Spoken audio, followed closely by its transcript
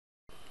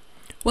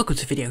Welcome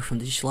to a video from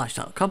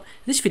digitallifestyle.com. In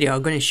this video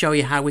I'm going to show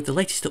you how with the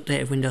latest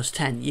update of Windows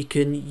 10 you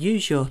can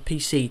use your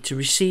PC to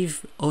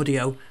receive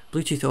audio,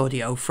 Bluetooth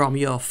audio from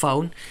your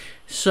phone.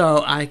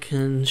 So I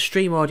can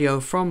stream audio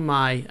from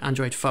my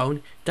Android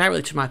phone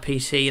directly to my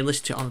PC and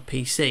listen to it on the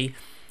PC.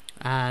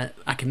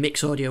 I can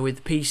mix audio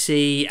with the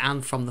PC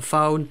and from the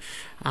phone,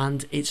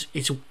 and it's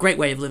a great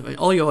way of living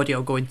all your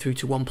audio going through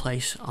to one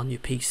place on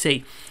your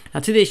PC. Now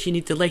to this you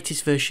need the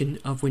latest version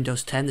of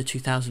Windows 10, the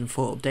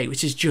 2004 update,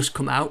 which has just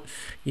come out.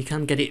 You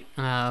can get it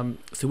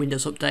through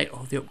Windows Update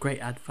or the Upgrade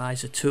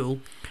Advisor tool.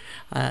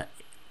 Like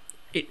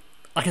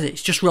I said,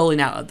 it's just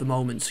rolling out at the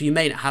moment, so you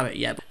may not have it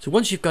yet. So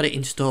once you've got it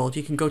installed,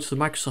 you can go to the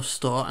Microsoft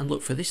Store and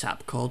look for this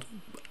app called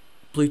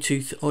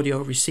Bluetooth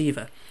Audio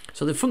Receiver.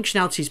 So the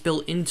functionality is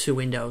built into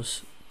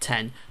Windows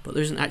 10, but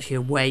there isn't actually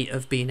a way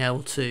of being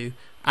able to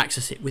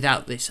access it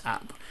without this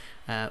app.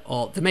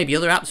 Or there may be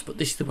other apps, but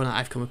this is the one that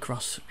I've come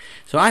across.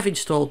 So I've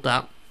installed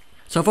that.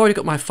 So I've already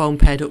got my phone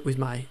paired up with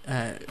my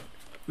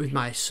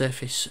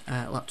Surface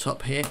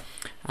laptop here,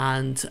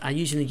 and I'm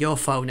using the Your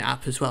Phone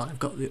app as well. I've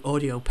got the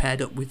audio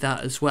paired up with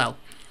that as well.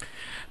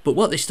 But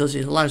what this does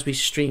is it allows me to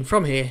stream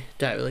from here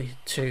directly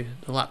to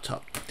the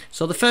laptop.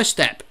 So the first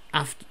step,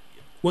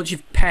 once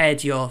you've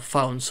paired your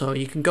phone, so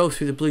you can go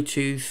through the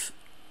Bluetooth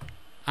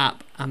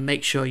app and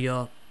make sure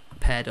you're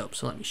paired up.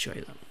 So let me show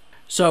you that.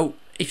 So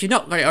if you've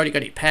not already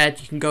got it paired,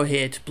 you can go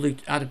here to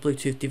add a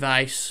Bluetooth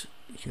device.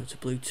 You can go to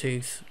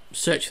Bluetooth,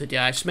 search for the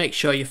device, make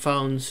sure your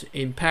phone's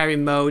in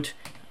pairing mode,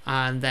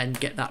 and then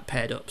get that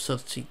paired up. So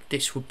see,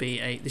 this would be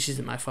this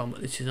isn't my phone,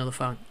 but this is another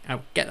phone.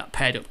 I'll get that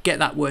paired up, get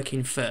that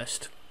working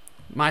first.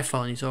 My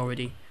phone is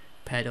already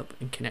paired up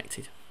and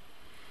connected.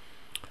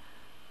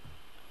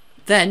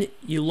 Then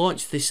you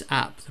launch this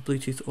app, the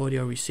Bluetooth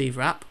Audio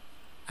Receiver app,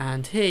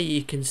 and here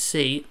you can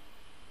see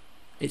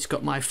it's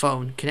got my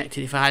phone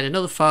connected. If I had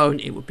another phone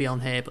it would be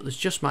on here, but there's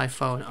just my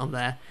phone on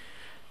there,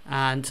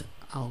 and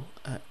I'll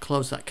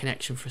close that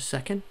connection for a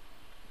second.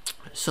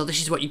 So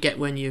this is what you get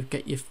when you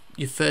get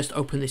you first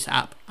open this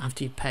app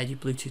after you've paired your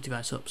Bluetooth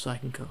device up. So I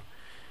can go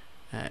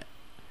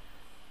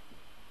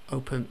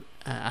open,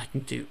 I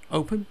can do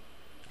open.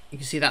 You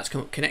can see that's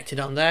connected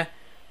on there,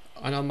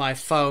 and on my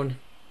phone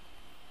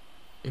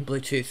in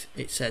Bluetooth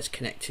it says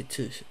connected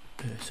to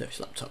Surface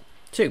Laptop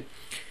 2.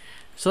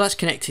 So that's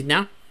connected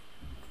now.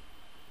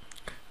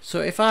 So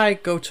if I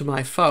go to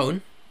my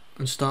phone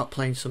and start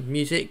playing some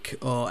music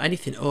or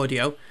anything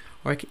audio,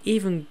 or I can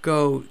even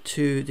go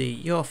to the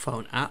Your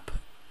Phone app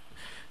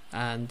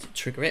and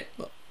trigger it.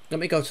 But let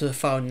me go to the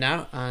phone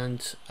now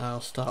and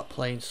I'll start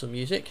playing some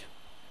music.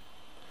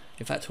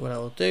 In fact, what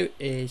I'll do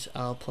is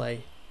I'll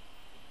play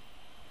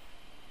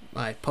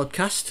my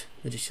podcast,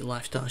 the Digital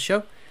Lifestyle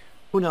Show.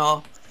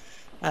 Uno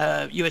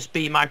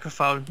USB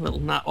microphone, little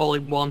nut all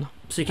in one.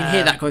 So you can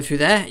hear that going through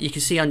there. You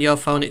can see on your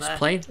phone it's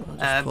playing. I'll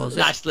just pause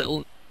nice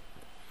little.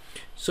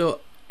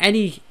 So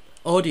any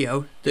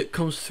audio that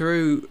comes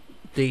through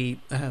the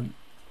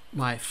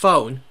my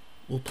phone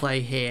will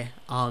play here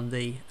on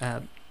the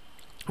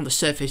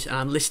Surface, and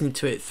I'm listening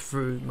to it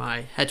through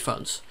my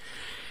headphones.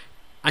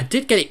 I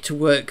did get it to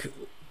work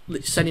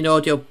sending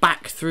audio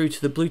back through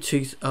to the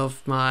Bluetooth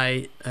of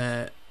my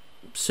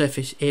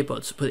Surface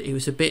earbuds, but it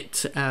was a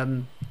bit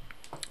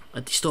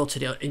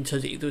distorted in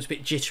terms of it was a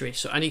bit jittery,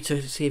 so I need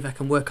to see if I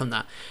can work on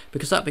that,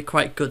 because that'd be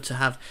quite good to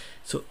have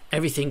so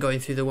everything going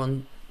through the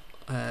one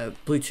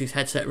Bluetooth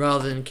headset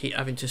rather than keep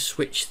having to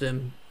switch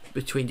them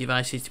between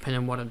devices depending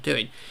on what I'm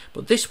doing.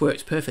 But this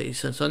works perfectly.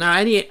 So now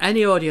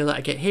any audio that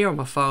I get here on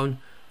my phone,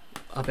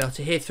 I'll be able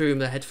to hear through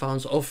the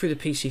headphones or through the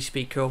PC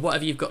speaker or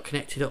whatever you've got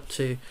connected up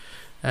to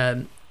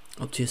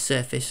your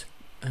Surface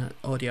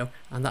audio,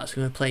 and that's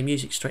going to play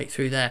music straight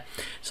through there.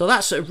 So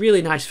that's a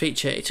really nice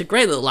feature. It's a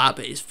great little app.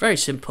 It's very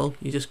simple.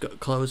 You just got to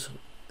close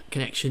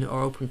connection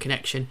or open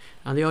connection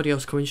and the audio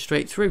is coming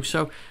straight through,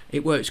 so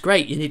it works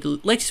great. You need the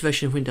latest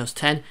version of Windows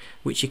 10,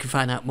 which you can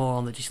find out more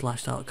on the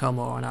digitallifestyle.com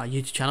or on our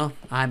YouTube channel.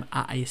 I'm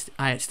at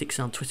iHatSticks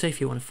on Twitter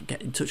if you want to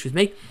get in touch with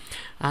me.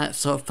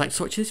 So thanks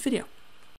for watching this video.